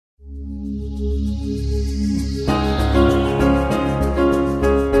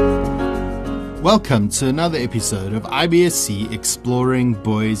Welcome to another episode of IBSC Exploring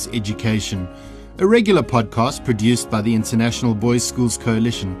Boys Education, a regular podcast produced by the International Boys Schools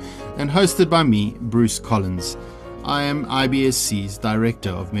Coalition and hosted by me, Bruce Collins. I am IBSC's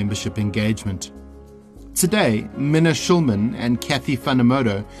Director of Membership Engagement. Today, Minna Schulman and Kathy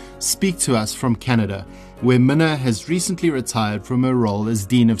Funamoto speak to us from Canada, where Minna has recently retired from her role as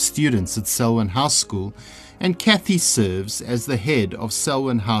Dean of Students at Selwyn House School, and Kathy serves as the head of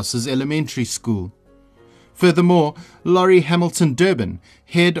Selwyn House's elementary school. Furthermore, Laurie Hamilton Durbin,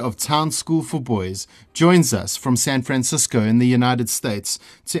 head of Town School for Boys, joins us from San Francisco in the United States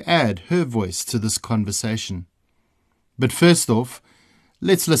to add her voice to this conversation. But first off,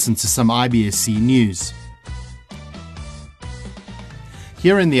 let's listen to some IBSC news.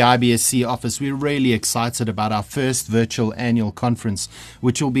 Here in the IBSC office, we're really excited about our first virtual annual conference,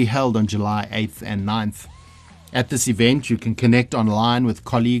 which will be held on July 8th and 9th. At this event, you can connect online with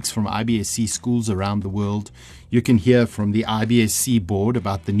colleagues from IBSC schools around the world. You can hear from the IBSC board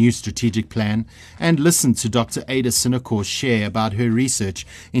about the new strategic plan and listen to Dr. Ada Sinekor share about her research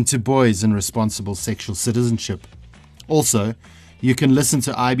into boys and responsible sexual citizenship. Also, you can listen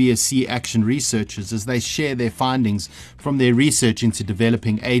to IBSC action researchers as they share their findings from their research into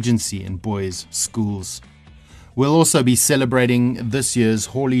developing agency in boys' schools. We'll also be celebrating this year's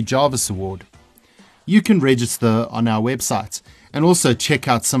Hawley Jarvis Award. You can register on our website and also check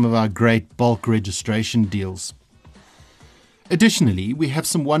out some of our great bulk registration deals. Additionally, we have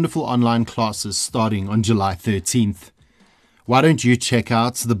some wonderful online classes starting on July 13th. Why don't you check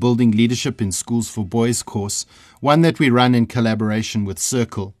out the Building Leadership in Schools for Boys course, one that we run in collaboration with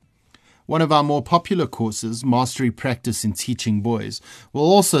Circle. One of our more popular courses, Mastery Practice in Teaching Boys, will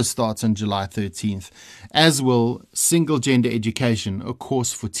also start on July 13th, as will Single Gender Education, a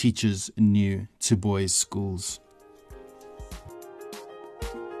course for teachers new to boys' schools.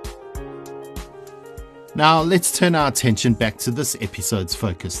 Now, let's turn our attention back to this episode's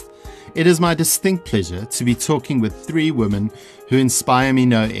focus. It is my distinct pleasure to be talking with three women who inspire me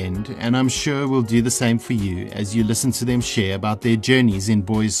no end, and I'm sure will do the same for you as you listen to them share about their journeys in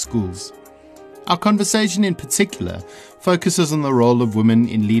boys' schools. Our conversation in particular focuses on the role of women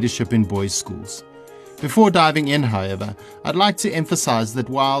in leadership in boys' schools. Before diving in, however, I'd like to emphasize that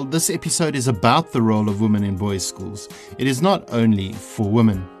while this episode is about the role of women in boys' schools, it is not only for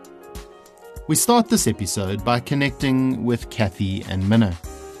women. We start this episode by connecting with Kathy and Minna.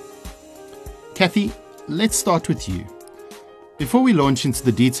 Kathy, let's start with you. Before we launch into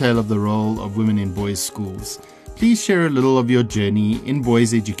the detail of the role of women in boys' schools, please share a little of your journey in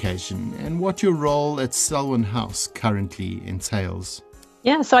boys' education and what your role at Selwyn House currently entails.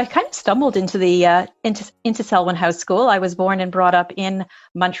 Yeah, so I kind of stumbled into the into Selwyn House School. I was born and brought up in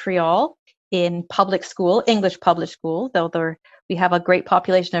Montreal in public school, English public school, though we have a great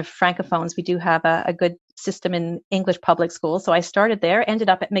population of Francophones. We do have a good system in English public school. So I started there, ended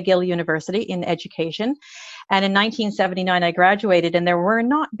up at McGill University in education. And in 1979, I graduated, and there were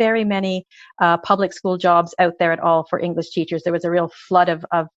not very many public school jobs out there at all for English teachers. There was a real flood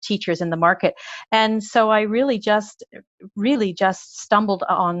of teachers in the market. And so I really just stumbled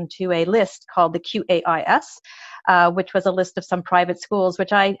onto a list called the QAIS, which was a list of some private schools,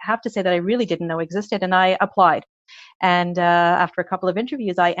 which I have to say that I really didn't know existed, and I applied. And after a couple of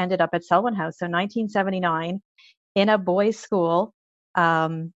interviews, I ended up at Selwyn House. So 1979, in a boys' school,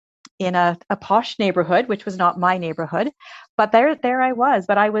 in a posh neighborhood, which was not my neighborhood. But there I was.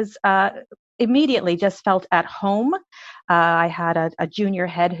 But I was immediately just felt at home. I had a junior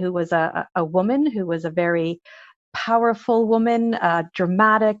head who was a woman who was a very powerful woman,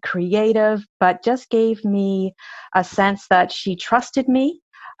 dramatic, creative, but just gave me a sense that she trusted me.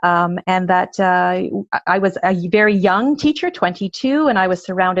 And that I was a very young teacher, 22, and I was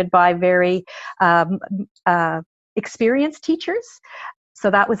surrounded by very experienced teachers. So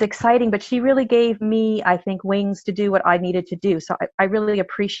that was exciting, but she really gave me, I think, wings to do what I needed to do. So I really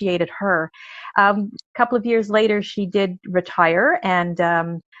appreciated her. A couple of years later, she did retire, and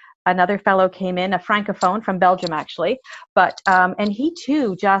another fellow came in, a Francophone from Belgium, actually. But and he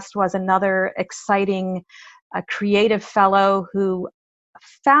too just was another exciting, creative fellow who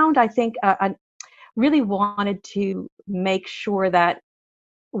found, I think, really wanted to make sure that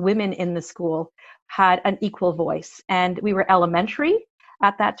women in the school had an equal voice. And we were elementary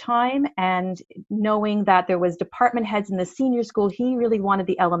at that time, and knowing that there was department heads in the senior school, he really wanted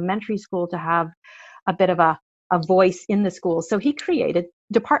the elementary school to have a bit of a voice in the school. So he created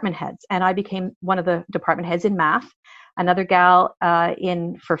department heads, and I became one of the department heads in math, another gal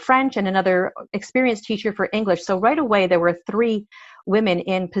for French, and another experienced teacher for English. So right away there were three women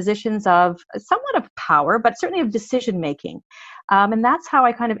in positions of somewhat of power, but certainly of decision making. And that's how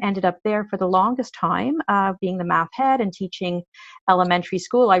I kind of ended up there for the longest time, being the math head and teaching elementary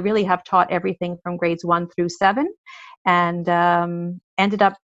school. I really have taught everything from grades 1 through 7, and ended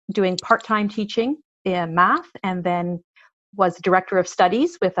up doing part-time teaching in math, and then was director of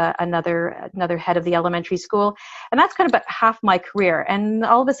studies with another head of the elementary school. And that's kind of about half my career. And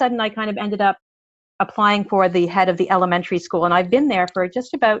all of a sudden, I kind of ended up applying for the head of the elementary school, and I've been there for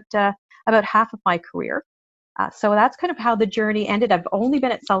just about half of my career. So that's kind of how the journey ended. I've only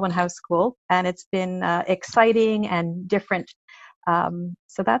been at Selwyn House School, and it's been exciting and different.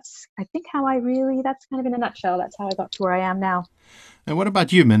 So that's, I think, that's kind of in a nutshell, that's how I got to where I am now. And what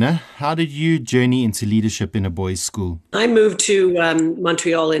about you, Minna? How did you journey into leadership in a boys' school? I moved to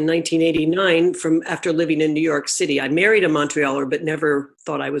Montreal in 1989 from after living in New York City. I married a Montrealer, but never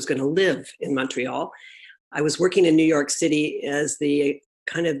thought I was going to live in Montreal. I was working in New York City as the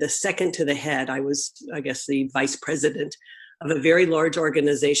kind of the second to the head. I was, I guess, the vice president of a very large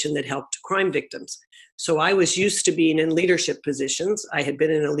organization that helped crime victims. So I was used to being in leadership positions. I had been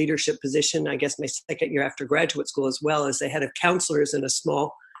in a leadership position, I guess, my second year after graduate school, as well as the head of counselors in a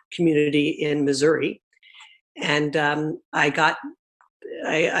small community in Missouri. And when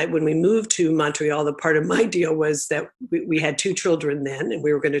we moved to Montreal, the part of my deal was that we had 2 children then, and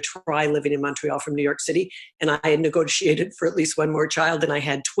we were going to try living in Montreal from New York City. And I had negotiated for at least one more child, and I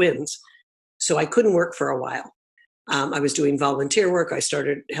had twins. So I couldn't work for a while. I was doing volunteer work. I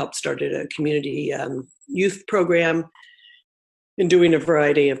helped started a community youth program and doing a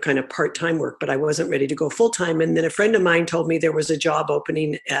variety of kind of part-time work, but I wasn't ready to go full-time. And then a friend of mine told me there was a job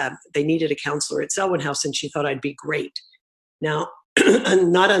opening. They needed a counselor at Selwyn House, and she thought I'd be great. Now,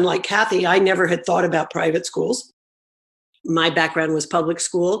 not unlike Kathy, I never had thought about private schools. My background was public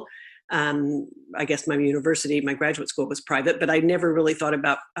school. I guess my graduate school was private, but I never really thought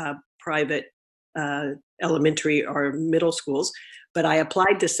about private elementary or middle schools. But I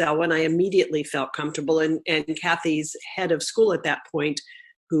applied to Selwyn. I immediately felt comfortable. And Kathy's head of school at that point,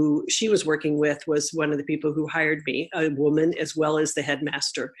 who she was working with, was one of the people who hired me, a woman, as well as the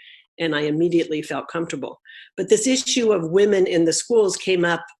headmaster. And I immediately felt comfortable. But this issue of women in the schools came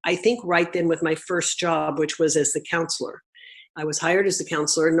up, I think, right then with my first job, which was as the counselor. I was hired as a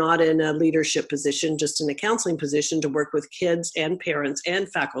counselor, not in a leadership position, just in a counseling position to work with kids and parents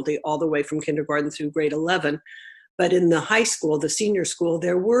and faculty all the way from kindergarten through grade 11. But in the high school, the senior school,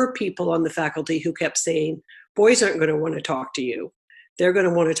 there were people on the faculty who kept saying, boys aren't going to want to talk to you. They're going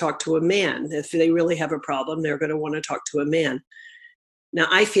to want to talk to a man. If they really have a problem, they're going to want to talk to a man. Now,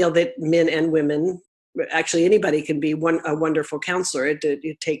 I feel that men and women, actually anybody can be a wonderful counselor.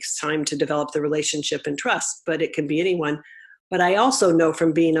 It takes time to develop the relationship and trust, but it can be anyone. But I also know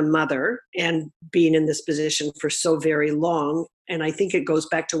from being a mother and being in this position for so very long, and I think it goes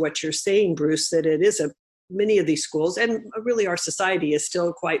back to what you're saying, Bruce, that it is many of these schools, and really our society is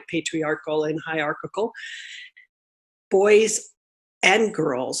still quite patriarchal and hierarchical. Boys and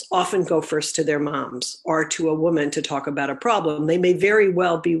girls often go first to their moms or to a woman to talk about a problem. They may very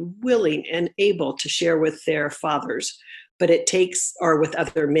well be willing and able to share with their fathers, but it takes, or with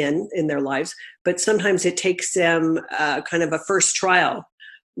other men in their lives, but sometimes it takes them kind of a first trial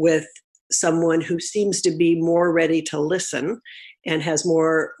with someone who seems to be more ready to listen and has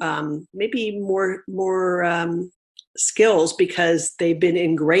more, maybe more skills, because they've been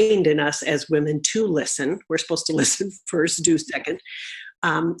ingrained in us as women to listen. We're supposed to listen first, do second.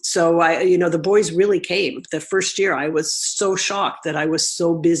 So the boys really came. The first year I was so shocked that I was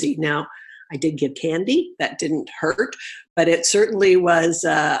so busy. Now, I did give candy. That didn't hurt, but it certainly was,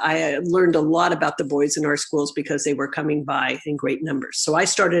 I learned a lot about the boys in our schools because they were coming by in great numbers. So I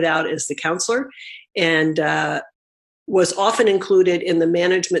started out as the counselor and was often included in the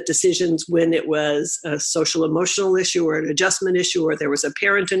management decisions when it was a social emotional issue or an adjustment issue or there was a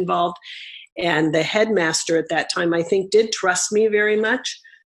parent involved. And the headmaster at that time, I think, did trust me very much,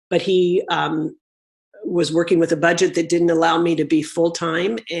 but he was working with a budget that didn't allow me to be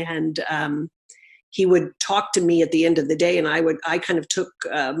full-time. And he would talk to me at the end of the day, and I kind of took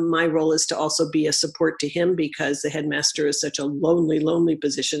my role as to also be a support to him, because the headmaster is such a lonely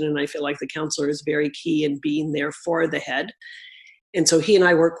position, and I feel like the counselor is very key in being there for the head. And so he and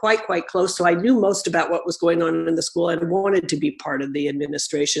I were quite close. So I knew most about what was going on in the school and wanted to be part of the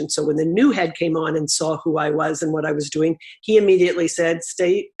administration. So when the new head came on and saw who I was and what I was doing, he immediately said,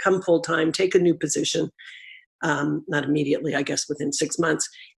 come full-time, take a new position. Not immediately, I guess within 6 months,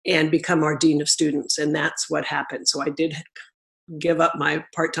 and become our dean of students. And that's what happened. So I did give up my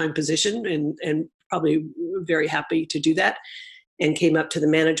part-time position and probably very happy to do that, and came up to the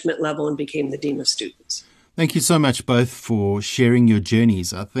management level and became the dean of students. Thank you so much both for sharing your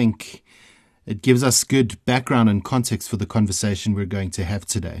journeys. I think it gives us good background and context for the conversation we're going to have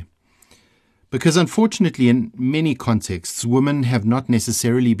today. Because unfortunately, in many contexts, women have not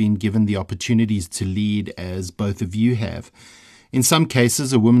necessarily been given the opportunities to lead as both of you have. In some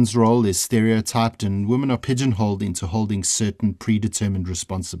cases, a woman's role is stereotyped and women are pigeonholed into holding certain predetermined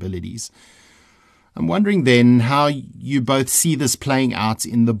responsibilities. I'm wondering then how you both see this playing out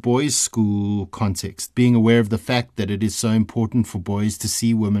in the boys' school context, being aware of the fact that it is so important for boys to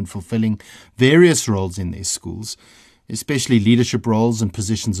see women fulfilling various roles in their schools, especially leadership roles and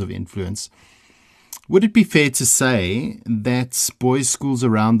positions of influence. Would it be fair to say that boys' schools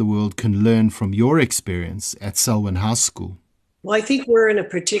around the world can learn from your experience at Selwyn House School? Well, I think we're in a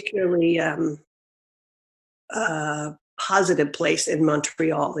particularly positive place in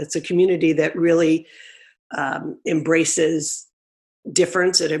Montreal. It's a community that really embraces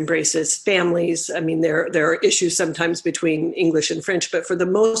difference. It embraces families. I mean, there are issues sometimes between English and French, but for the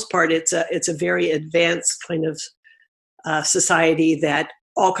most part, it's a very advanced kind of society that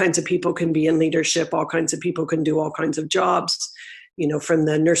all kinds of people can be in leadership. All kinds of people can do all kinds of jobs. You know, from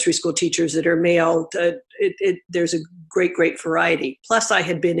the nursery school teachers that are male, there's a great variety. Plus, I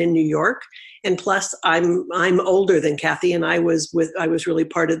had been in New York, and plus, I'm older than Kathy, and I was really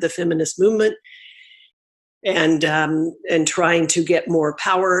part of the feminist movement, and trying to get more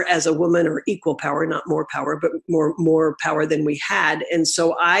power as a woman, or equal power, not more power, but more power than we had. And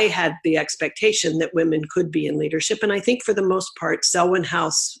so I had the expectation that women could be in leadership. And I think for the most part, Selwyn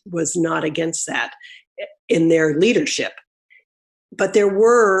House was not against that in their leadership. But there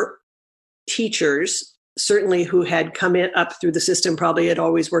were teachers, certainly, who had come up through the system, probably had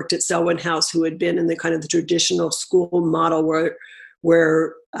always worked at Selwyn House, who had been in the kind of the traditional school model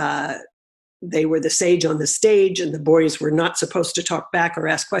where they were the sage on the stage and the boys were not supposed to talk back or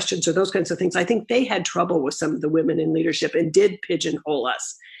ask questions or those kinds of things. I think they had trouble with some of the women in leadership and did pigeonhole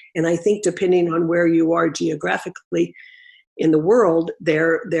us. And I think depending on where you are geographically in the world,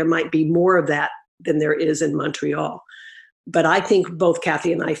 there might be more of that than there is in Montreal. But I think both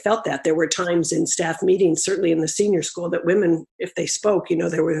Kathy and I felt that. There were times in staff meetings, certainly in the senior school, that women, if they spoke,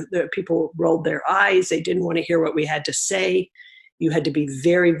 there people rolled their eyes. They didn't want to hear what we had to say. You had to be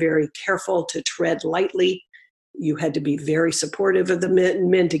very, very careful to tread lightly. You had to be very supportive of the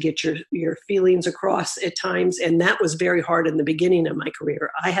men to get your feelings across at times. And that was very hard in the beginning of my career.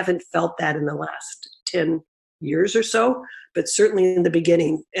 I haven't felt that in the last 10 years or so, but certainly in the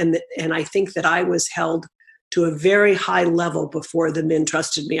beginning. And I think that I was held to a very high level before the men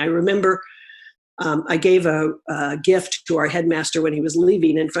trusted me. I remember I gave a gift to our headmaster when he was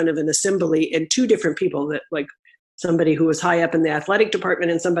leaving in front of an assembly, and two different people, that like somebody who was high up in the athletic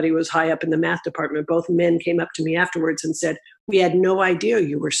department and somebody who was high up in the math department. Both men came up to me afterwards and said, "We had no idea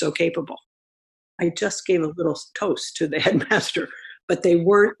you were so capable." I just gave a little toast to the headmaster, but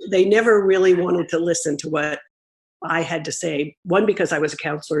they never really wanted to listen to what I had to say. One, because I was a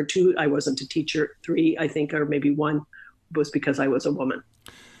counselor. Two, I wasn't a teacher. Three, I think, or maybe one, was because I was a woman.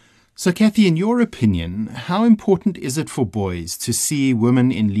 So, Kathy, in your opinion, how important is it for boys to see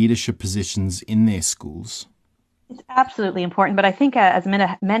women in leadership positions in their schools? It's absolutely important, but I think, as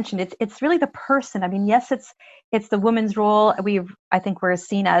Minna mentioned, it's really the person. I mean, yes, it's the woman's role. I think we're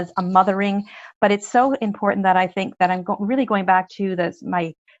seen as a mothering, but it's so important that I think that I'm really going back to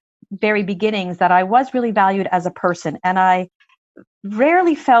my very beginnings, that I was really valued as a person, and I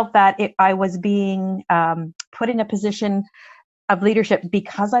rarely felt that I was being put in a position of leadership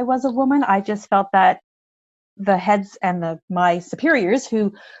because I was a woman. I just felt that the heads and my superiors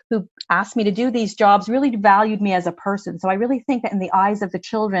who asked me to do these jobs really valued me as a person. So I really think that in the eyes of the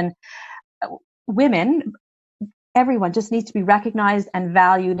children, women, everyone just needs to be recognized and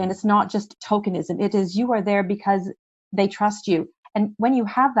valued. And it's not just tokenism. It is, you are there because they trust you. And when you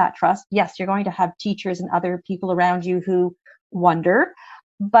have that trust, yes, you're going to have teachers and other people around you who wonder.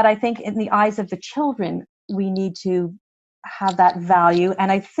 But I think in the eyes of the children, we need to have that value. And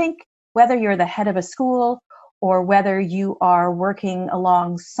I think whether you're the head of a school or whether you are working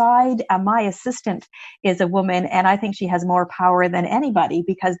alongside, my assistant is a woman, and I think she has more power than anybody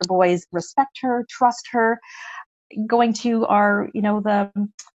because the boys respect her, trust her. Going to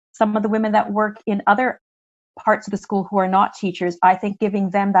some of the women that work in other parts of the school who are not teachers, I think giving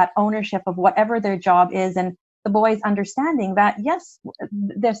them that ownership of whatever their job is, and the boys understanding that, yes,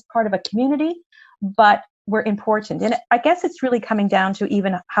 there's part of a community, but we're important. And I guess it's really coming down to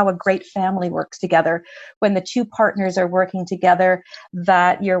even how a great family works together. When the two partners are working together,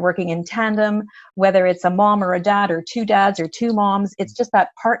 that you're working in tandem, whether it's a mom or a dad or two dads or two moms, it's just that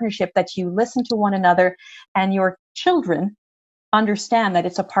partnership that you listen to one another, and your children understand that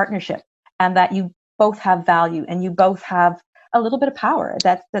it's a partnership and that you both have value and you both have a little bit of power.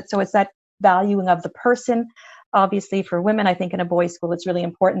 So it's that valuing of the person. Obviously, for women, I think in a boys' school, it's really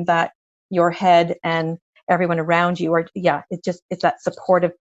important that your head and everyone around you are, it's that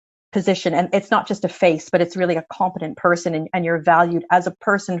supportive position. And it's not just a face, but it's really a competent person, and you're valued as a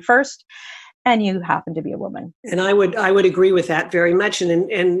person first, and you happen to be a woman. And I would agree with that very much,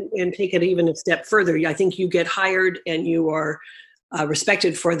 and take it even a step further. I think you get hired and you are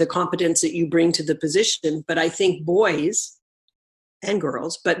respected for the competence that you bring to the position. But I think boys and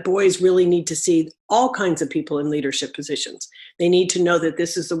girls, but boys really need to see all kinds of people in leadership positions. They need to know that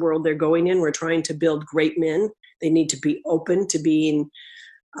this is the world they're going in. We're trying to build great men. They need to be open to being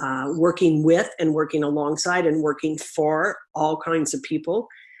working with and working alongside and working for all kinds of people.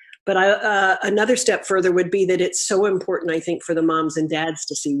 But another step further would be that it's so important, I think, for the moms and dads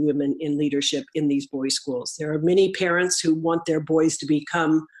to see women in leadership in these boys' schools. There are many parents who want their boys to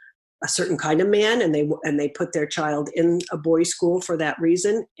become a certain kind of man, and they put their child in a boys' school for that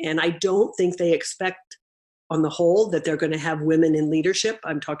reason. And I don't think they expect, on the whole, that they're going to have women in leadership.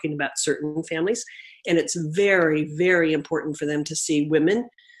 I'm talking about certain families. And it's very, very important for them to see women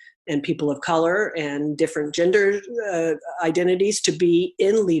and people of color and different gender identities to be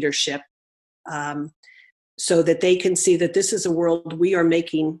in leadership, so that they can see that this is a world we are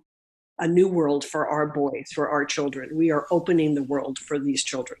making, a new world for our boys, for our children. We are opening the world for these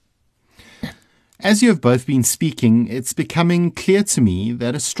children. As you have both been speaking, it's becoming clear to me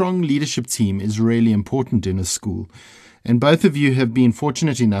that a strong leadership team is really important in a school. And both of you have been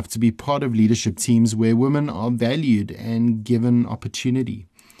fortunate enough to be part of leadership teams where women are valued and given opportunity.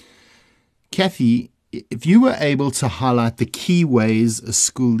 Kathy, if you were able to highlight the key ways a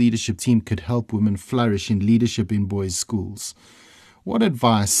school leadership team could help women flourish in leadership in boys' schools, what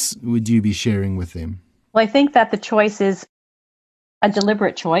advice would you be sharing with them? Well, I think that the choice is a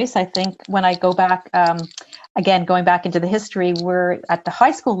deliberate choice. I think when I go back, again, going back into the history, we're at the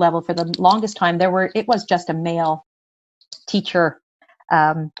high school level for the longest time, it was just a male teacher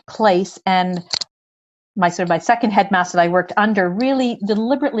place. And my second headmaster that I worked under really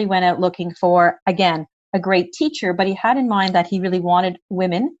deliberately went out looking for, again, a great teacher, but he had in mind that he really wanted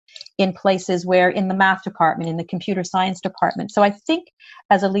women in places where, in the math department, in the computer science department. So I think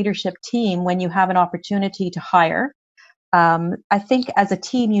as a leadership team, when you have an opportunity to hire, I think as a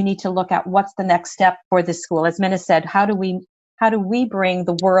team, you need to look at what's the next step for this school. As Minna said, how do we bring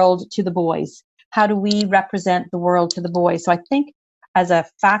the world to the boys? How do we represent the world to the boys? So I think as a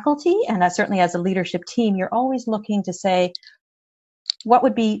faculty and certainly as a leadership team, you're always looking to say, what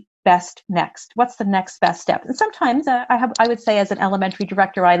would be best next? What's the next best step? And sometimes I would say as an elementary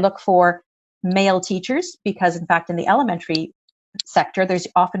director, I look for male teachers because, in fact, in the elementary sector, there's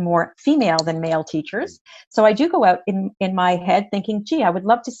often more female than male teachers. So I do go out in my head thinking, gee, I would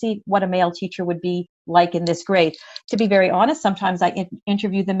love to see what a male teacher would be like in this grade. To be very honest, sometimes I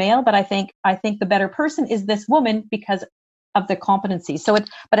interview the male, but I think the better person is this woman because of the competency.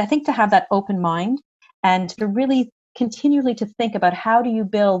 But I think to have that open mind and to really continually to think about how do you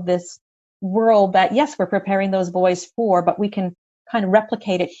build this world that, yes, we're preparing those boys for, but we can kind of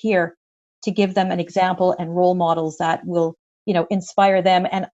replicate it here to give them an example and role models that will, inspire them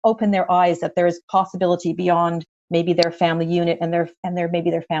and open their eyes that there is possibility beyond maybe their family unit and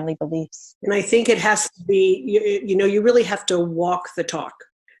maybe their family beliefs. And I think it has to be, you really have to walk the talk,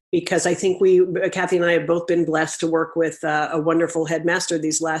 because I think Kathy and I have both been blessed to work with a wonderful headmaster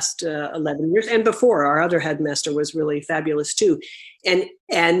these last 11 years. And before, our other headmaster was really fabulous too.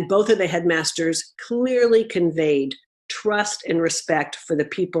 And both of the headmasters clearly conveyed trust and respect for the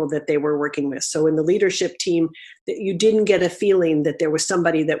people that they were working with. So in the leadership team, you didn't get a feeling that there was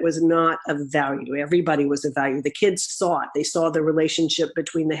somebody that was not of value. Everybody was of value. The kids saw it. They saw the relationship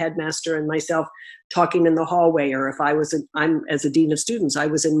between the headmaster and myself talking in the hallway, or if I'm as a dean of students, I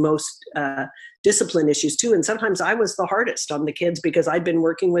was in most discipline issues too. And sometimes I was the hardest on the kids because I'd been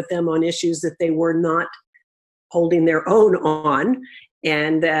working with them on issues that they were not holding their own on,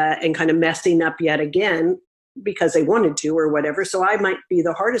 and kind of messing up yet again because they wanted to or whatever. So I might be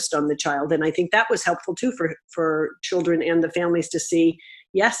the hardest on the child. And I think that was helpful too for children and the families to see,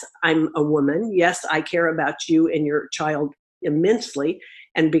 yes, I'm a woman. Yes, I care about you and your child immensely.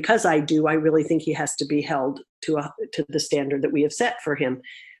 And because I do, I really think he has to be held to the standard that we have set for him.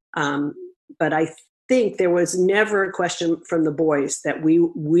 But I think there was never a question from the boys that we,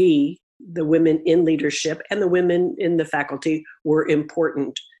 the women in leadership and the women in the faculty, were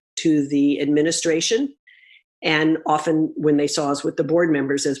important to the administration. And often when they saw us with the board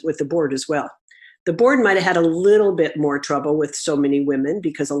members, as with the board as well. The board might have had a little bit more trouble with so many women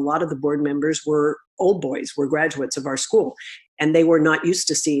because a lot of the board members were old boys, were graduates of our school. And they were not used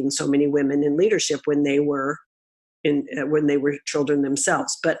to seeing so many women in leadership when they were children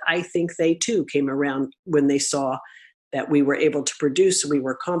themselves. But I think they too came around when they saw that we were able to produce, we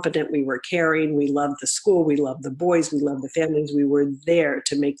were competent, we were caring, we loved the school, we loved the boys, we loved the families. We were there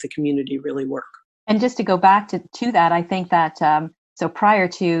to make the community really work. And just to go back to that, I think that so prior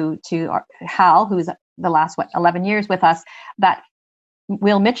to Hal, who's the last 11 years with us, that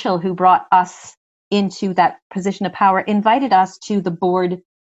Will Mitchell, who brought us into that position of power, invited us to the board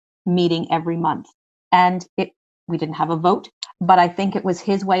meeting every month. And we didn't have a vote, but I think it was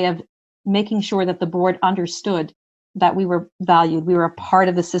his way of making sure that the board understood that we were valued, we were a part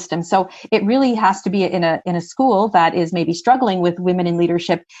of the system. So it really has to be in a school that is maybe struggling with women in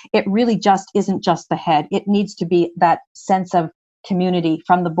leadership. It really just isn't just the head. It needs to be that sense of community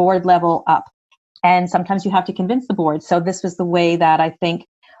from the board level up. And sometimes you have to convince the board. So this was the way that I think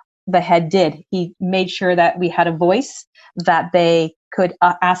the head did. He made sure that we had a voice, that they could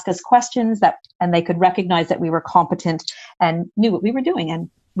ask us questions, and they could recognize that we were competent and knew what we were doing, and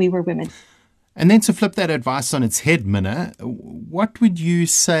we were women. And then to flip that advice on its head, Minna, what would you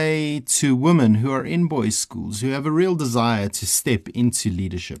say to women who are in boys' schools, who have a real desire to step into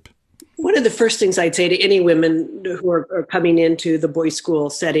leadership? One of the first things I'd say to any women who are coming into the boys' school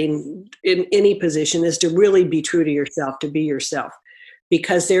setting in any position is to really be true to yourself, to be yourself.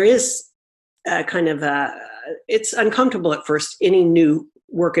 Because there is it's uncomfortable at first. Any new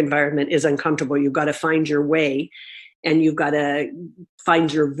work environment is uncomfortable. You've got to find your way and you've got to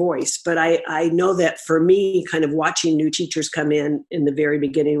find your voice. But I know that for me, kind of watching new teachers come in the very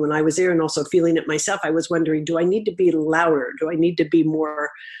beginning when I was there and also feeling it myself, I was wondering, do I need to be louder? Do I need to be more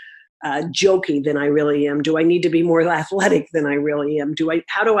jokey than I really am? Do I need to be more athletic than I really am?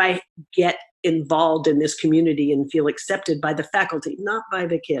 How do I get involved in this community and feel accepted by the faculty, not by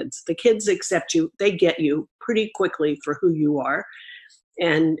the kids? The kids accept you. They get you pretty quickly for who you are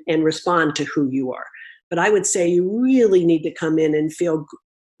and respond to who you are. But I would say you really need to come in and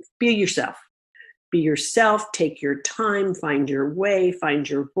be yourself. Be yourself, take your time, find your way, find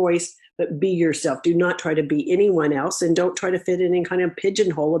your voice, but be yourself. Do not try to be anyone else, and don't try to fit in any kind of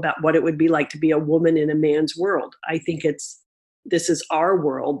pigeonhole about what it would be like to be a woman in a man's world. I think this is our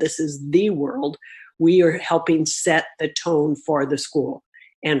world. This is the world. We are helping set the tone for the school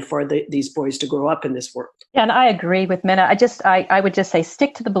and for these boys to grow up in this world. Yeah, and I agree with Minna. I would just say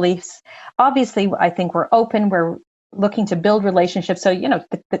stick to the beliefs. Obviously, I think we're open. We're looking to build relationships. So,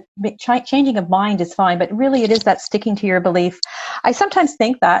 the changing of mind is fine, but really it is that sticking to your belief. I sometimes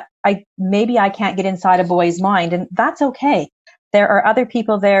think that maybe I can't get inside a boy's mind, and that's okay. There are other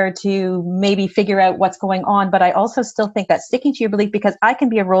people there to maybe figure out what's going on, but I also still think that sticking to your belief, because I can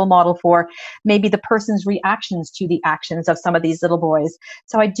be a role model for maybe the person's reactions to the actions of some of these little boys.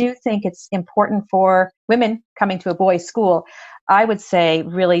 So I do think it's important for women coming to a boys' school. I would say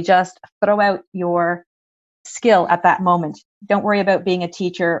really just throw out your skill at that moment. Don't worry about being a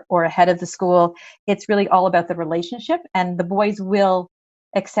teacher or a head of the school. It's really all about the relationship, and the boys will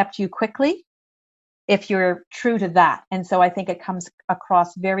accept you quickly if you're true to that. And so I think it comes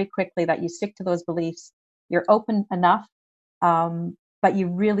across very quickly that you stick to those beliefs. You're open enough, but you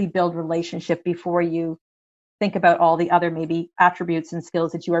really build relationship before you think about all the other maybe attributes and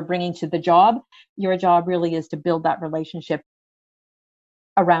skills that you are bringing to the job. Your job really is to build that relationship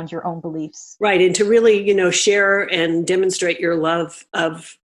around your own beliefs. Right. And to really, share and demonstrate your love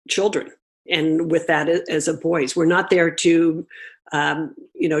of children. And with that as a boys, we're not there to,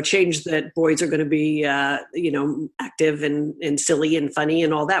 change that boys are going to be, active and silly and funny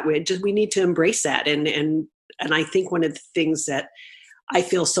and all that. We need to embrace that. And I think one of the things that I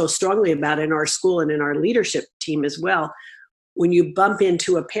feel so strongly about in our school and in our leadership team as well, when you bump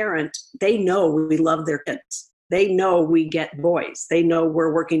into a parent, they know we love their kids. They know we get boys. They know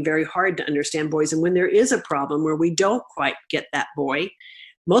we're working very hard to understand boys. And when there is a problem where we don't quite get that boy,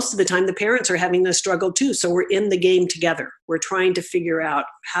 most of the time the parents are having the struggle too. So we're in the game together. We're trying to figure out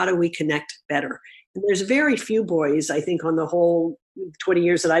how do we connect better. And there's very few boys, I think, on the whole 20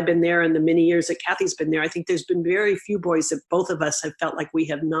 years that I've been there and the many years that Kathy's been there, I think there's been very few boys that both of us have felt like we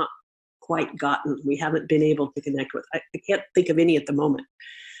have not quite gotten. We haven't been able to connect with. I can't think of any at the moment.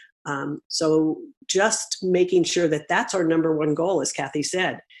 So just making sure that that's our number one goal, as Kathy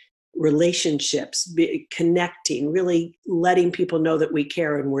said, relationships, connecting, really letting people know that we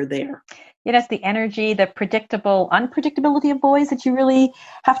care and we're there. Yeah, that's the energy, the unpredictability of boys that you really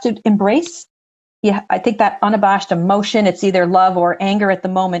have to embrace. Yeah, I think that unabashed emotion, it's either love or anger at the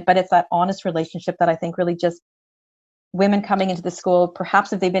moment, but it's that honest relationship that I think really just women coming into the school,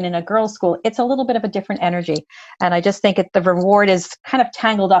 perhaps if they've been in a girls' school, it's a little bit of a different energy. And I just think the reward is kind of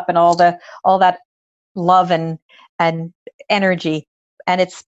tangled up in all that love and and energy. And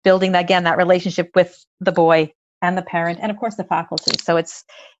it's building, again, that relationship with the boy and the parent and, of course, the faculty. So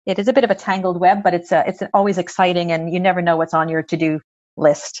it is a bit of a tangled web, but it's always exciting, and you never know what's on your to-do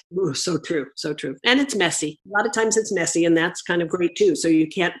list. Ooh, so true. So true. And it's messy. A lot of times it's messy, and that's kind of great too. So you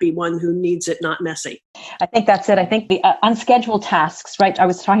can't be one who needs it not messy. I think that's it. I think the unscheduled tasks, right? I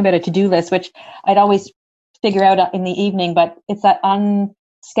was talking about a to-do list, which I'd always figure out in the evening, but it's that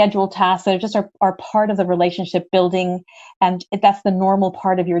unscheduled tasks that just are part of the relationship building, and that's the normal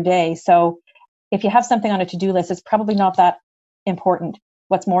part of your day. So if you have something on a to-do list, it's probably not that important.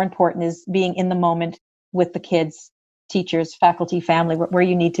 What's more important is being in the moment with the kids, teachers, faculty, family, where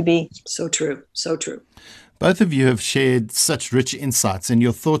you need to be. So true. So true. Both of you have shared such rich insights, and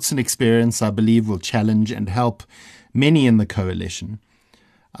your thoughts and experience, I believe, will challenge and help many in the coalition.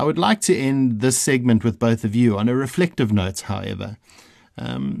 I would like to end this segment with both of you on a reflective note, however.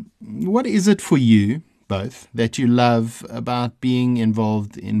 What is it for you, both, that you love about being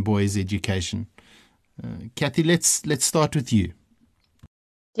involved in boys' education? Kathy, let's start with you.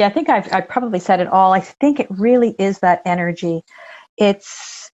 Yeah, I think I've probably said it all. I think it really is that energy.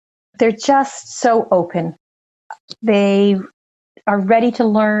 They're just so open. They are ready to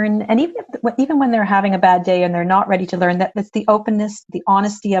learn, and even when they're having a bad day and they're not ready to learn, that's the openness, the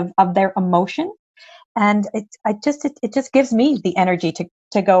honesty of their emotion, and it just gives me the energy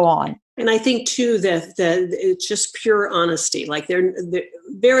to go on. And I think too that it's just pure honesty. Like they're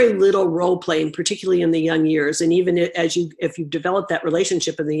very little role playing, particularly in the young years. And even if you've developed that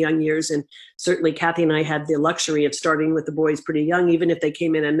relationship in the young years, and certainly Kathy and I had the luxury of starting with the boys pretty young. Even if they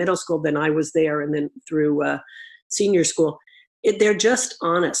came in middle school, then I was there, and then through senior school. They're just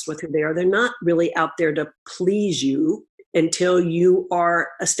honest with who they are. They're not really out there to please you until you are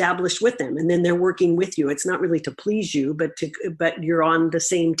established with them, and then they're working with you. It's not really to please you, but you're on the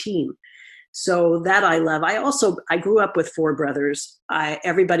same team. So that I love. I grew up with four brothers.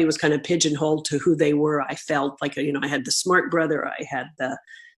 Everybody was kind of pigeonholed to who they were. I felt like, I had the smart brother, I had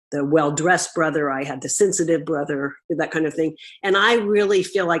the well-dressed brother, I had the sensitive brother, that kind of thing. And I really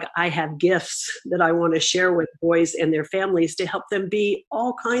feel like I have gifts that I want to share with boys and their families to help them be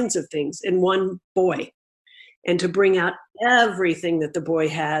all kinds of things in one boy, and to bring out everything that the boy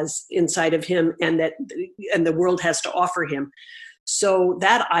has inside of him and the world has to offer him. So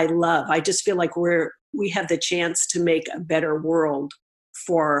that I love. I just feel like we have the chance to make a better world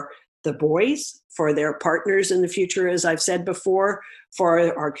for the boys, for their partners in the future, as I've said before,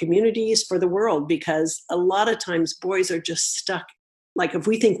 for our communities, for the world, because a lot of times boys are just stuck. Like if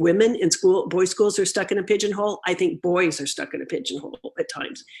we think women in school, boys' schools are stuck in a pigeonhole, I think boys are stuck in a pigeonhole at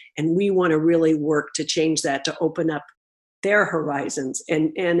times. And we want to really work to change that, to open up their horizons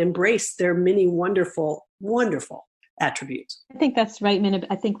and embrace their many wonderful, wonderful attributes. I think that's right, Minna.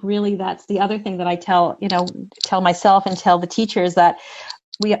 I think really that's the other thing that I tell myself and tell the teachers, that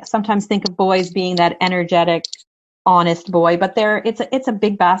we sometimes think of boys being that energetic, honest boy, but it's a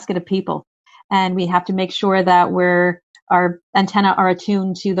big basket of people. And we have to make sure that our antenna are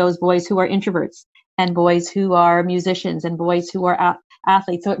attuned to those boys who are introverts, and boys who are musicians, and boys who are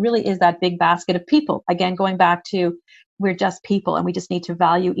athletes. So it really is that big basket of people. Again, going back to, we're just people, and we just need to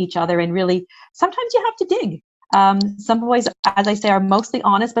value each other. And really, sometimes you have to dig. Some boys, as I say, are mostly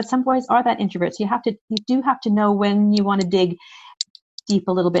honest, but some boys are that introverts. You do have to know when you want to dig deep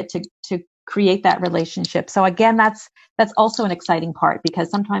a little bit to create that relationship. So again, that's also an exciting part, because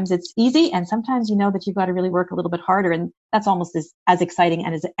sometimes it's easy, and sometimes you know that you've got to really work a little bit harder, and that's almost as exciting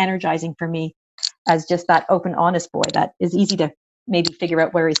and as energizing for me as just that open, honest boy that is easy to maybe figure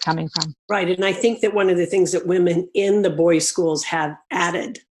out where he's coming from. Right. And I think that one of the things that women in the boys' schools have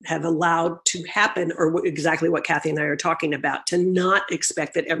allowed to happen, or exactly what Kathy and I are talking about, to not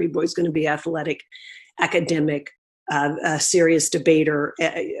expect that every boy's going to be athletic, academic, a serious debater,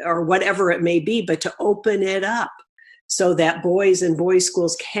 or whatever it may be, but to open it up so that boys in boys'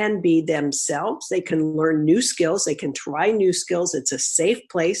 schools can be themselves. They can learn new skills. They can try new skills. It's a safe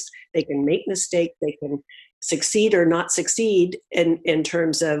place. They can make mistakes. They can succeed or not succeed in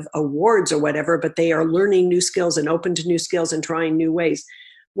terms of awards or whatever, but they are learning new skills and open to new skills and trying new ways.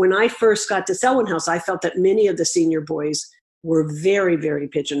 When I first got to Selwyn House, I felt that many of the senior boys were very, very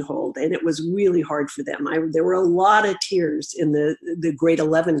pigeonholed, and it was really hard for them. There were a lot of tears in the grade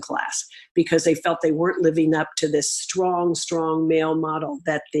 11 class, because they felt they weren't living up to this strong male model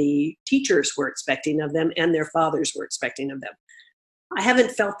that the teachers were expecting of them and their fathers were expecting of them. I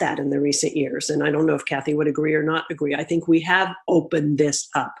haven't felt that in the recent years, and I don't know if Kathy would agree or not agree. I think we have opened this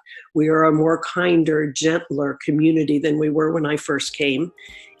up. We are a more kinder, gentler community than we were when I first came.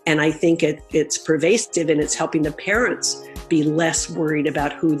 And I think it's pervasive, and it's helping the parents be less worried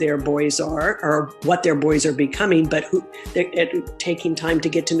about who their boys are or what their boys are becoming, but who they're taking time to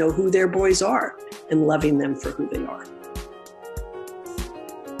get to know who their boys are and loving them for who they are.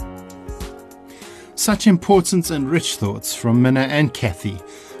 Such important and rich thoughts from Minna and Kathy.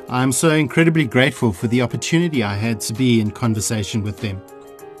 I'm so incredibly grateful for the opportunity I had to be in conversation with them.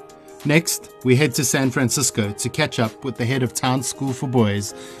 Next, we head to San Francisco to catch up with the head of Town School for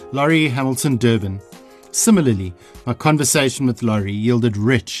Boys, Laurie Hamilton Durbin. Similarly, my conversation with Laurie yielded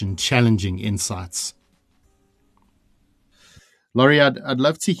rich and challenging insights. Laurie, I'd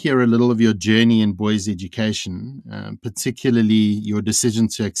love to hear a little of your journey in boys' education, particularly your decision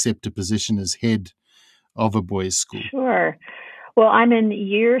to accept a position as head of a boys' school. Sure. Well, I'm in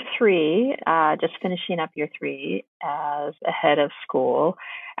year 3, just finishing up year 3 as a head of school.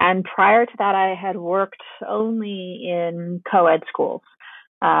 And prior to that, I had worked only in co-ed schools,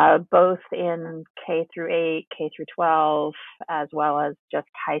 both in K through 8, K through 12, as well as just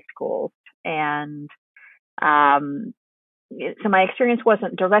high schools. And so my experience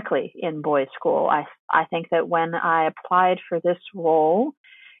wasn't directly in boys' school. I think that when I applied for this role,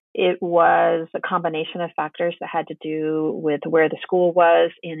 it was a combination of factors that had to do with where the school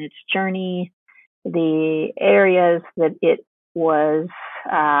was in its journey, the areas that it was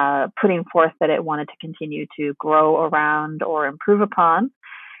putting forth that it wanted to continue to grow around or improve upon,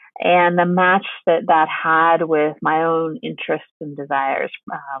 and the match that had with my own interests and desires.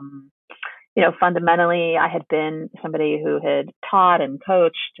 Fundamentally, I had been somebody who had taught and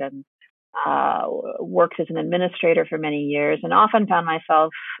coached and worked as an administrator for many years, and often found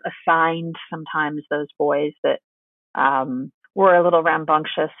myself assigned sometimes those boys that were a little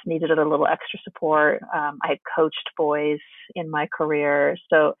rambunctious, needed a little extra support. I had coached boys in my career,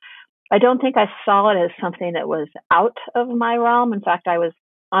 so I don't think I saw it as something that was out of my realm. In fact, I was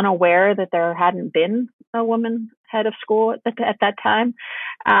unaware that there hadn't been a woman head of school at that time.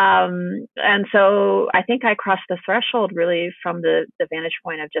 And so I think I crossed the threshold really from the vantage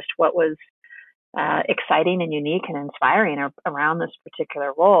point of just what was exciting and unique and inspiring around this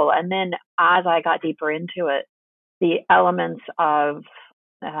particular role. And then as I got deeper into it, the elements of,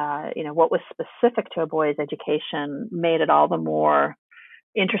 what was specific to a boy's education made it all the more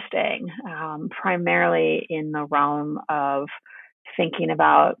interesting, primarily in the realm of thinking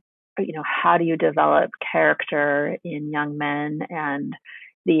about, how do you develop character in young men and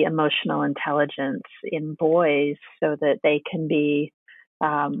the emotional intelligence in boys so that they can be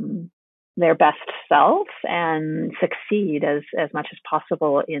their best selves and succeed as much as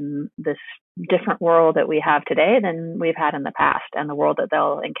possible in this different world that we have today than we've had in the past and the world that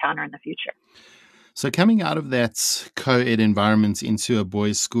they'll encounter in the future. So coming out of that co-ed environment into a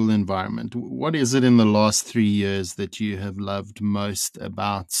boys' school environment, what is it in the last 3 years that you have loved most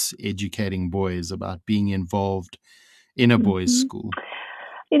about educating boys, about being involved in a boys' school?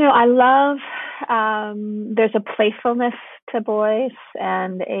 I love, there's a playfulness to boys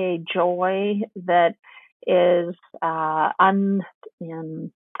and a joy that is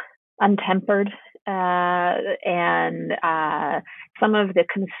untempered. And some of the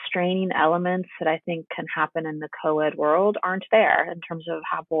constraining elements that I think can happen in the co-ed world aren't there in terms of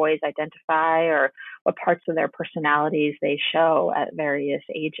how boys identify or what parts of their personalities they show at various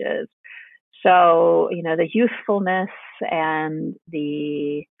ages. So, the youthfulness and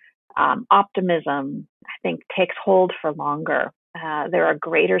the optimism, I think, takes hold for longer. There are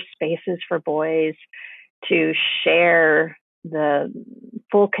greater spaces for boys to share the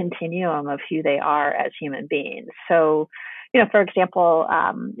full continuum of who they are as human beings. So, for example,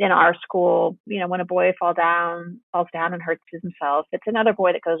 in our school, when a boy falls down and hurts himself, it's another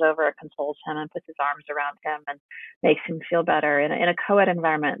boy that goes over and consoles him and puts his arms around him and makes him feel better. In a co-ed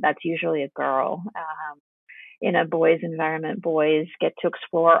environment, that's usually a girl. In a boys' environment, boys get to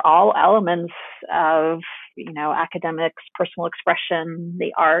explore all elements of, academics, personal expression,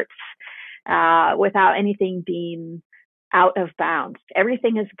 the arts, without anything being out of bounds.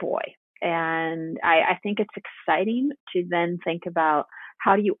 Everything is boy. And I think it's exciting to then think about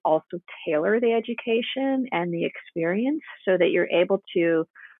how do you also tailor the education and the experience so that you're able to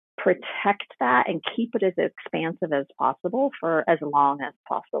protect that and keep it as expansive as possible for as long as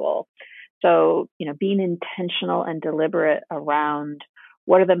possible. So, being intentional and deliberate around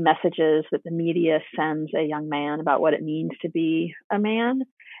what are the messages that the media sends a young man about what it means to be a man,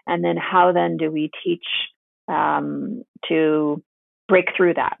 and then how then do we teach to break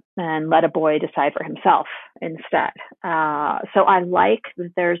through that and let a boy decide for himself instead. So I like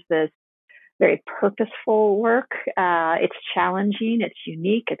that there's this very purposeful work. It's challenging, it's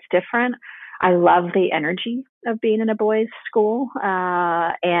unique, it's different. I love the energy of being in a boys' school,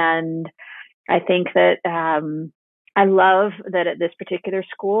 and I think that I love that at this particular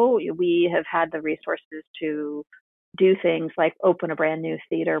school we have had the resources to do things like open a brand new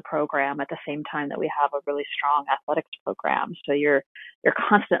theater program at the same time that we have a really strong athletics program. So you're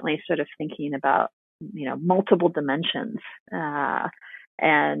constantly sort of thinking about, multiple dimensions,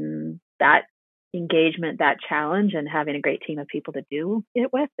 and that engagement, that challenge, and having a great team of people to do it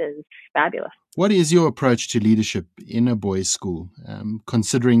with is fabulous. What is your approach to leadership in a boys' school,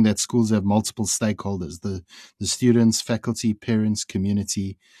 considering that schools have multiple stakeholders, the students, faculty, parents,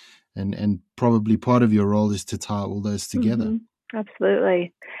 community, and probably part of your role is to tie all those together? Mm-hmm.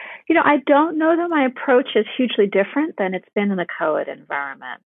 Absolutely. I don't know that my approach is hugely different than it's been in the co-ed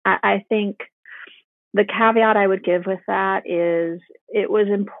environment. I think the caveat I would give with that is it was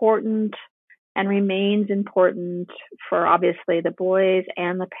important and remains important for obviously the boys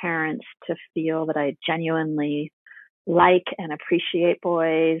and the parents to feel that I genuinely like and appreciate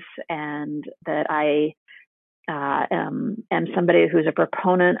boys, and that I am somebody who's a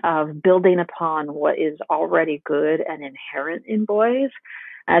proponent of building upon what is already good and inherent in boys,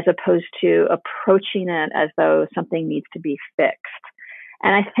 as opposed to approaching it as though something needs to be fixed.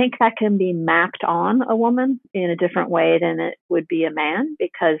 And I think that can be mapped on a woman in a different way than it would be a man,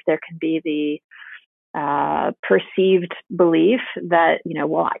 because there can be the perceived belief that,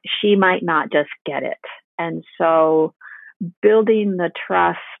 she might not just get it. And so building the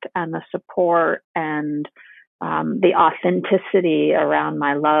trust and the support and the authenticity around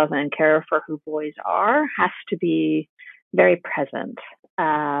my love and care for who boys are has to be very present.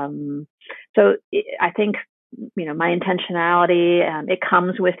 So I think, my intentionality, it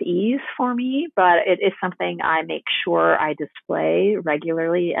comes with ease for me, but it is something I make sure I display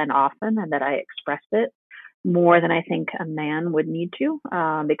regularly and often, and that I express it more than I think a man would need to,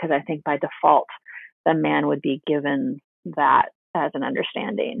 because I think by default, the man would be given that as an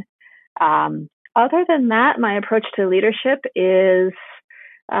understanding. Other than that, my approach to leadership is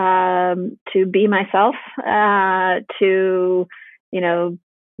to be myself, to,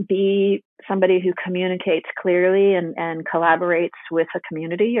 be somebody who communicates clearly and collaborates with a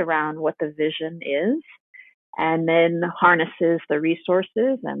community around what the vision is, and then harnesses the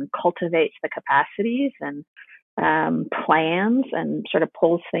resources and cultivates the capacities and plans and sort of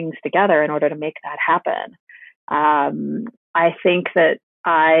pulls things together in order to make that happen. I think that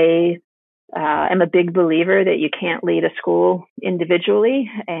I am a big believer that you can't lead a school individually,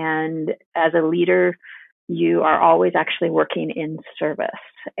 and as a leader, you are always actually working in service.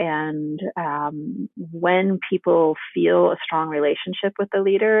 And when people feel a strong relationship with the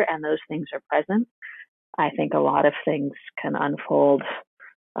leader and those things are present, I think a lot of things can unfold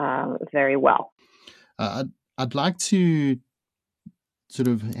very well. I'd like to sort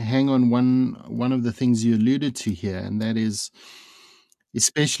of hang on one of the things you alluded to here, and that is,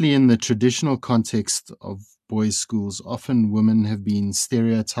 especially in the traditional context of boys' schools, often women have been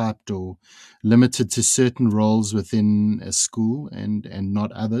stereotyped or limited to certain roles within a school and not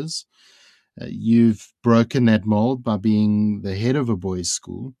others. You've broken that mold by being the head of a boys'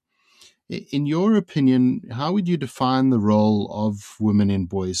 school. In your opinion, how would you define the role of women in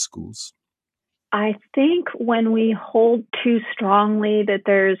boys' schools? I think when we hold too strongly that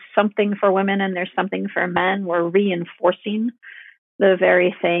there's something for women and there's something for men, we're reinforcing the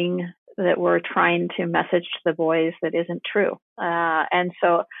very thing that we're trying to message to the boys that isn't true. And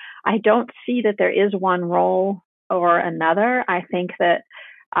so I don't see that there is one role or another. I think that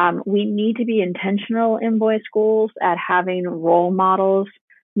we need to be intentional in boys' schools at having role models,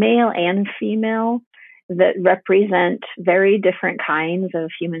 male and female, that represent very different kinds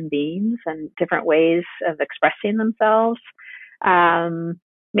of human beings and different ways of expressing themselves.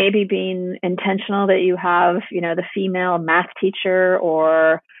 Maybe being intentional that you have, the female math teacher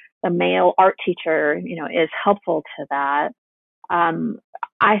or the male art teacher, is helpful to that.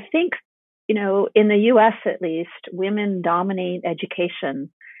 I think, in the US at least, women dominate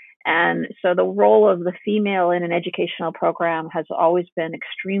education. And so the role of the female in an educational program has always been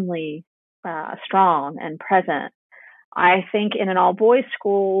extremely strong and present. I think in an all boys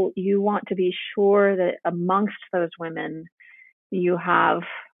school, you want to be sure that amongst those women, you have,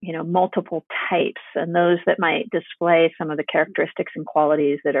 multiple types, and those that might display some of the characteristics and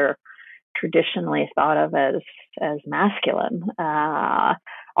qualities that are traditionally thought of as masculine.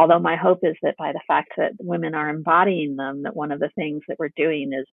 Although my hope is that by the fact that women are embodying them, that one of the things that we're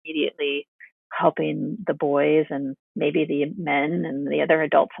doing is immediately helping the boys and maybe the men and the other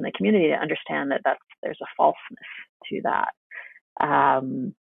adults in the community to understand that there's a falseness to that.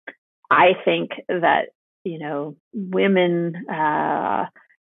 I think that, women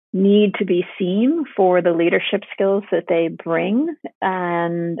need to be seen for the leadership skills that they bring.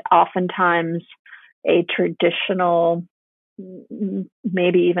 And oftentimes a traditional,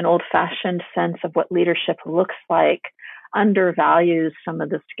 maybe even old-fashioned sense of what leadership looks like undervalues some of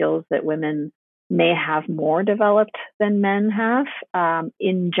the skills that women may have more developed than men have.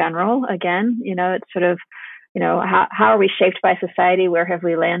 In general, again, it's sort of, how are we shaped by society? Where have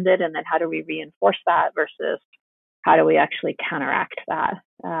we landed? And then how do we reinforce that versus how do we actually counteract that?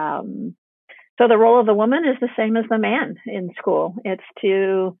 So the role of the woman is the same as the man in school. It's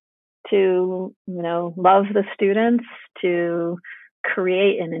to love the students, to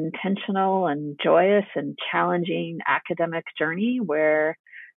create an intentional and joyous and challenging academic journey where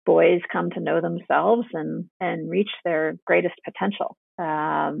boys come to know themselves and reach their greatest potential,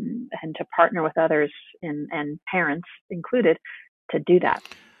 and to partner with others and parents included to do that.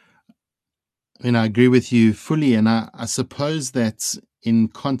 I mean, I agree with you fully. And I suppose that in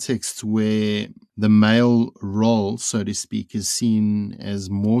contexts where the male role, so to speak, is seen as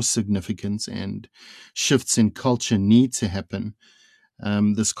more significant and shifts in culture need to happen,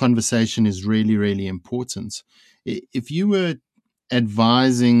 this conversation is really, really important. If you were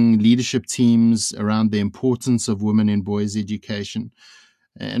advising leadership teams around the importance of women in boys' education,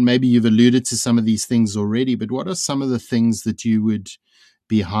 and maybe you've alluded to some of these things already, but what are some of the things that you would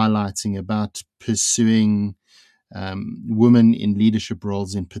be highlighting about pursuing women in leadership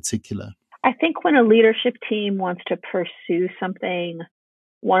roles in particular? I think when a leadership team wants to pursue something,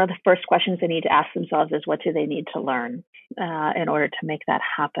 one of the first questions they need to ask themselves is, what do they need to learn in order to make that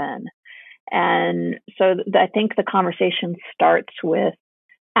happen? And so I think the conversation starts with,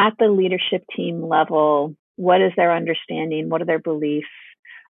 at the leadership team level, what is their understanding? What are their beliefs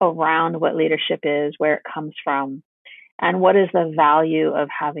around what leadership is, where it comes from? And what is the value of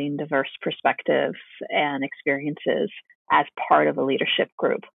having diverse perspectives and experiences as part of a leadership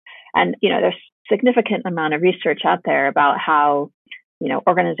group? And, there's significant amount of research out there about how,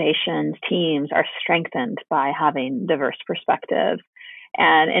 organizations, teams are strengthened by having diverse perspectives.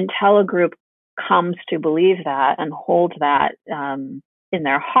 And until a group comes to believe that and hold that in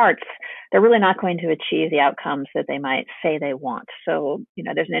their hearts, they're really not going to achieve the outcomes that they might say they want. So,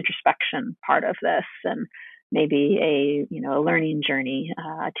 there's an introspection part of this, and maybe a learning journey,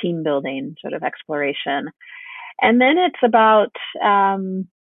 a team building sort of exploration. And then it's about,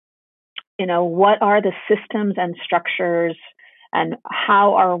 what are the systems and structures, and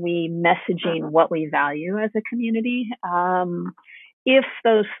how are we messaging what we value as a community? If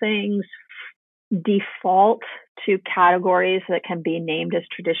those things default to categories that can be named as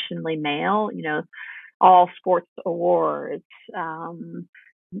traditionally male, all sports awards,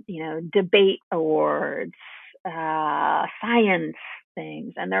 debate awards, science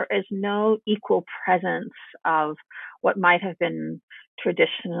things, and there is no equal presence of what might have been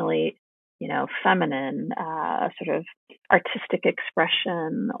traditionally, feminine, sort of artistic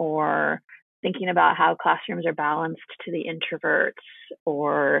expression, or thinking about how classrooms are balanced to the introverts,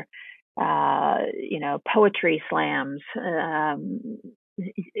 or poetry slams.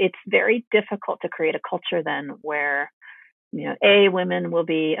 It's very difficult to create a culture then where, women will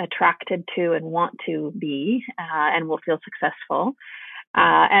be attracted to and want to be, and will feel successful.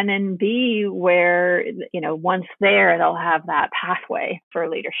 And then B, where, once there, they'll have that pathway for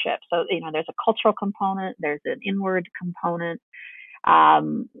leadership. So, there's a cultural component, there's an inward component.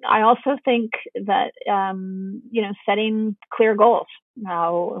 I also think that, setting clear goals.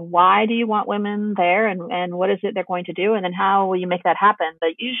 Why do you want women there, and what is it they're going to do? And then how will you make that happen?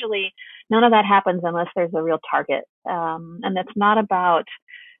 But usually none of that happens unless there's a real target. And it's not about,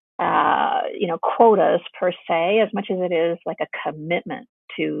 quotas per se, as much as it is like a commitment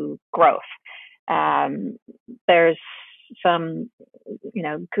to growth. There's some,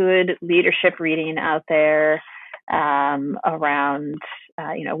 good leadership reading out there around,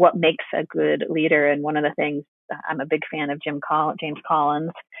 what makes a good leader. And one of the things, I'm a big fan of James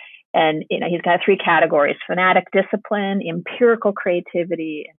Collins, and, he's got 3 categories: fanatic discipline, empirical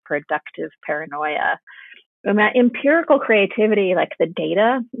creativity, and productive paranoia. And that empirical creativity, like the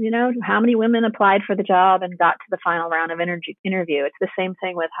data, how many women applied for the job and got to the final round of interview. It's the same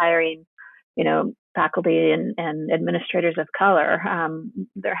thing with hiring, faculty and administrators of color.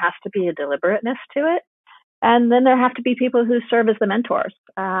 There has to be a deliberateness to it. And then there have to be people who serve as the mentors,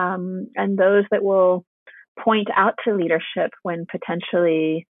 and those that will point out to leadership when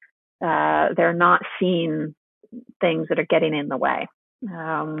potentially they're not seeing things that are getting in the way.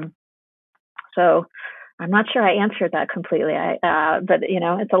 So I'm not sure I answered that completely. But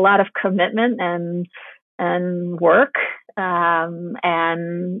it's a lot of commitment and work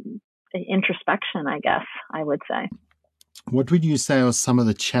and introspection, I guess I would say. what would you say are some of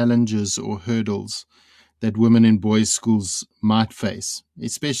the challenges or hurdles that women in boys' schools might face,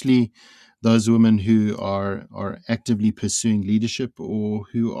 especially those women who are actively pursuing leadership or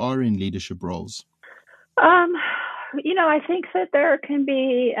who are in leadership roles? Um, I think that there can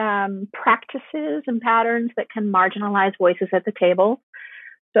be practices and patterns that can marginalize voices at the table.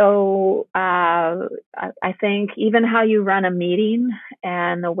 So I think even how you run a meeting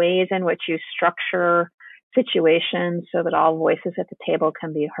and the ways in which you structure situations so that all voices at the table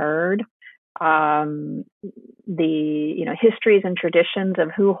can be heard. The histories and traditions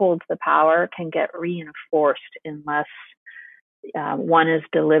of who holds the power can get reinforced unless one is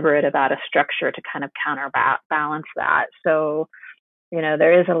deliberate about a structure to kind of counterbalance that. So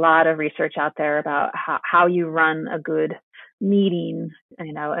there is a lot of research out there about how you run a good meeting,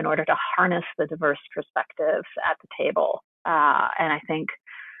 in order to harness the diverse perspectives at the table. And I think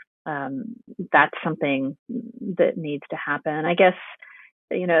that's something that needs to happen. I guess,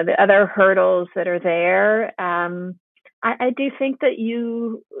 the other hurdles that are there, I do think that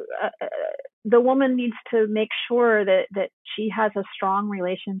the woman needs to make sure that she has a strong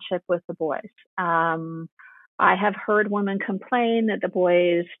relationship with the boys. I have heard women complain that the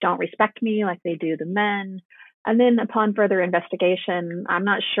boys don't respect me like they do the men. And then upon further investigation, I'm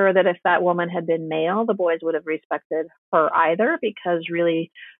not sure that if that woman had been male, the boys would have respected her either, because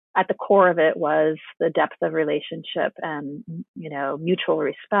really at the core of it was the depth of relationship and, mutual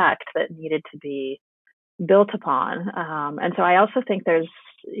respect that needed to be built upon. And so I also think there's,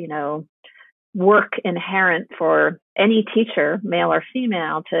 work inherent for any teacher, male or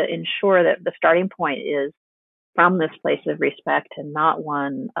female, to ensure that the starting point is from this place of respect and not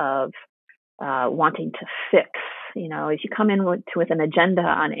one of wanting to fix. As you come in with an agenda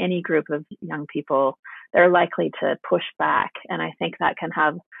on any group of young people, they're likely to push back. And I think that can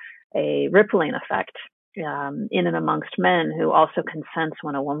have a rippling effect in and amongst men who also can sense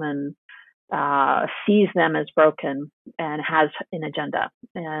when a woman sees them as broken and has an agenda.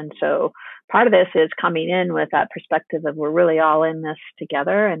 And so part of this is coming in with that perspective of we're really all in this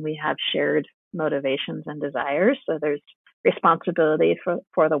together and we have shared motivations and desires. So there's responsibility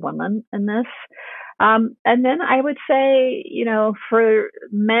for the woman in this. And then I would say, for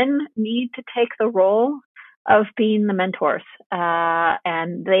men need to take the role of being the mentors,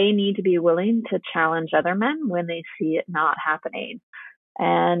 and they need to be willing to challenge other men when they see it not happening.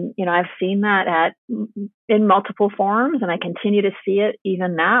 And, I've seen that in multiple forms, and I continue to see it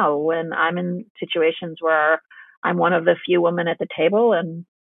even now when I'm in situations where I'm one of the few women at the table and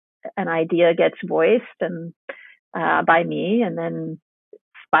an idea gets voiced and by me, and then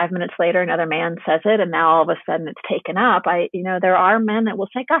 5 minutes later another man says it, and now all of a sudden it's taken up. There are men that will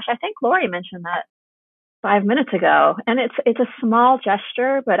say, gosh, I think Lori mentioned that 5 minutes ago, and it's a small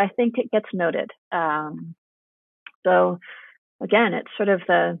gesture, but I think it gets noted. So again, it's sort of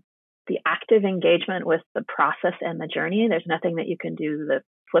the active engagement with the process and the journey. There's nothing that you can do to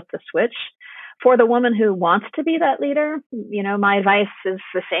flip the switch. For the woman who wants to be that leader, my advice is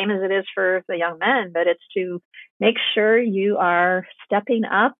the same as it is for the young men, but it's to make sure you are stepping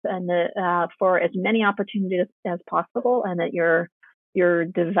up and for as many opportunities as possible, and that you're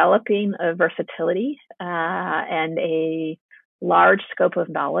developing a versatility and a large scope of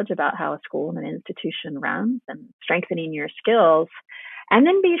knowledge about how a school and an institution runs, and strengthening your skills. And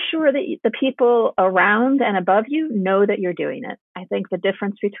then be sure that the people around and above you know that you're doing it. I think the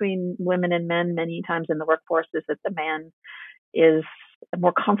difference between women and men many times in the workforce is that the man is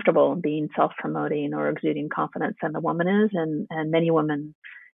more comfortable being self-promoting or exuding confidence than the woman is. And many women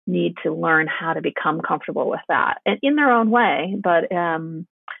need to learn how to become comfortable with that, and in their own way. But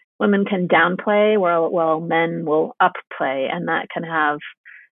women can downplay while men will upplay, and that can have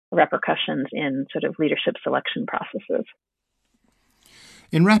repercussions in sort of leadership selection processes.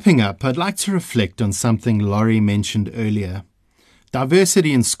 In wrapping up, I'd like to reflect on something Laurie mentioned earlier.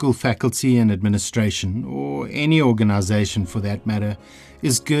 Diversity in school faculty and administration, or any organization for that matter,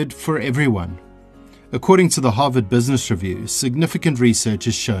 is good for everyone. According to the Harvard Business Review, significant research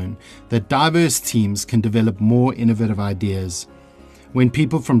has shown that diverse teams can develop more innovative ideas. When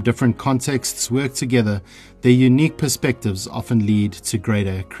people from different contexts work together, their unique perspectives often lead to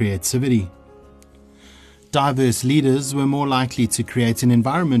greater creativity. Diverse leaders were more likely to create an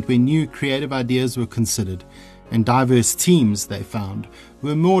environment where new creative ideas were considered, and diverse teams, they found,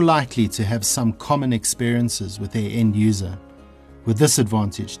 were more likely to have some common experiences with their end user. With this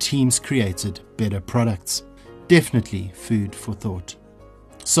advantage, teams created better products. Definitely food for thought.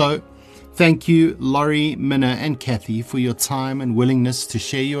 So, thank you, Laurie, Minna, and Kathy, for your time and willingness to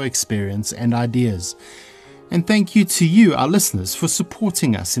share your experience and ideas. And thank you to you, our listeners, for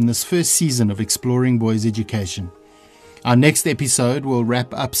supporting us in this first season of Exploring Boys Education. Our next episode will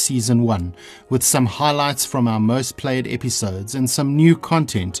wrap up Season 1 with some highlights from our most played episodes and some new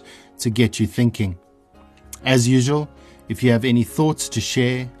content to get you thinking. As usual, if you have any thoughts to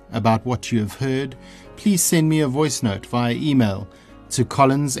share about what you have heard, please send me a voice note via email to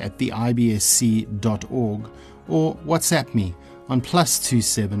collins@theibsc.org or WhatsApp me on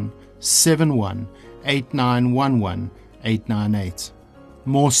 +27 71 8911 898.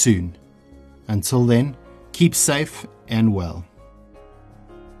 More soon. Until then, keep safe and well.